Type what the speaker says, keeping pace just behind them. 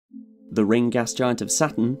The ring gas giant of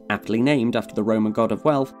Saturn, aptly named after the Roman god of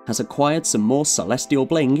wealth, has acquired some more celestial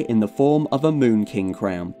bling in the form of a moon king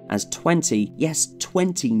crown, as 20, yes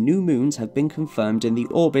 20 new moons have been confirmed in the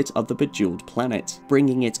orbit of the bejeweled planet,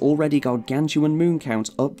 bringing its already gargantuan moon count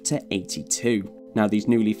up to 82. Now these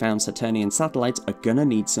newly found Saturnian satellites are gonna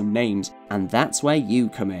need some names, and that's where you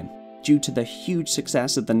come in. Due to the huge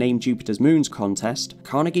success of the Name Jupiter's Moons contest,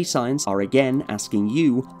 Carnegie Science are again asking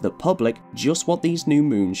you, the public, just what these new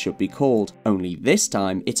moons should be called, only this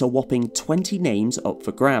time it's a whopping 20 names up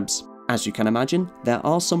for grabs. As you can imagine, there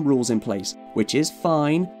are some rules in place, which is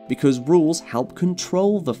fine, because rules help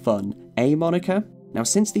control the fun, eh Monica? Now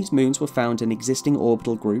since these moons were found in existing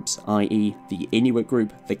orbital groups, i.e. the Inuit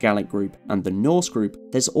group, the Gallic group, and the Norse group,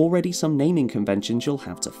 there's already some naming conventions you'll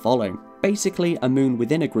have to follow. Basically, a moon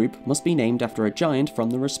within a group must be named after a giant from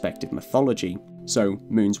the respective mythology. So,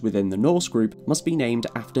 moons within the Norse group must be named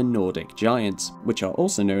after Nordic giants, which are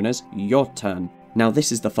also known as Jotun. Now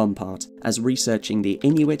this is the fun part, as researching the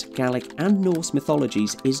Inuit, Gallic and Norse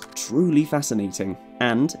mythologies is truly fascinating,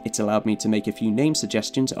 and it's allowed me to make a few name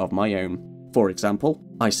suggestions of my own. For example,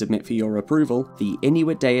 I submit for your approval the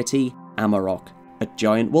Inuit deity Amarok, a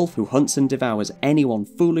giant wolf who hunts and devours anyone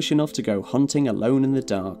foolish enough to go hunting alone in the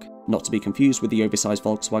dark, not to be confused with the oversized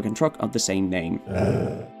Volkswagen truck of the same name.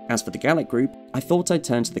 As for the Gallic group, I thought I'd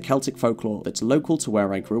turn to the Celtic folklore that's local to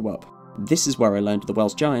where I grew up. This is where I learned of the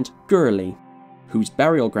Welsh giant Gurley, whose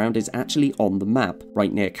burial ground is actually on the map,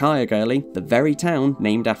 right near Caergurley, the very town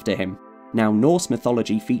named after him. Now Norse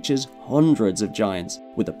mythology features hundreds of giants,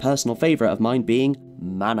 with a personal favourite of mine being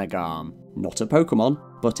Managarm. Not a Pokemon,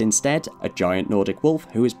 but instead a giant Nordic wolf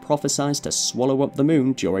who is prophesied to swallow up the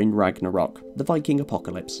moon during Ragnarok, the Viking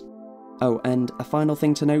apocalypse. Oh, and a final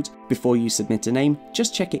thing to note, before you submit a name,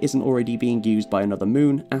 just check it isn't already being used by another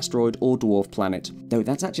moon, asteroid or dwarf planet, though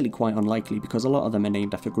that's actually quite unlikely because a lot of them are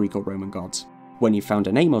named after Greek or Roman gods. When you've found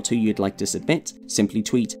a name or two you'd like to submit, simply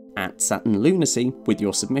tweet @SaturnLunacy with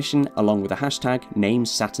your submission along with the hashtag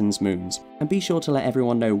 #NameSaturn'sMoons, and be sure to let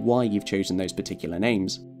everyone know why you've chosen those particular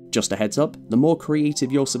names. Just a heads up, the more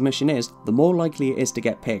creative your submission is, the more likely it is to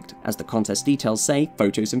get picked, as the contest details say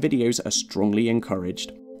photos and videos are strongly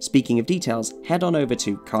encouraged. Speaking of details, head on over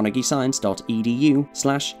to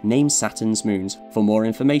carnegiescience.edu/NameSaturn'sMoons for more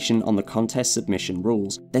information on the contest submission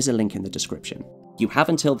rules. There's a link in the description. You have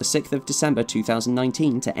until the 6th of December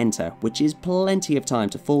 2019 to enter, which is plenty of time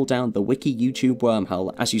to fall down the wiki YouTube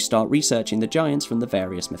wormhole as you start researching the giants from the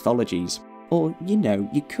various mythologies. Or, you know,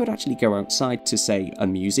 you could actually go outside to, say, a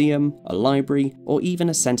museum, a library, or even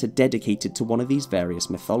a centre dedicated to one of these various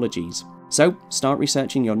mythologies. So, start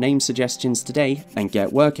researching your name suggestions today and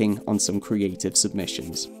get working on some creative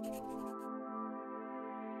submissions.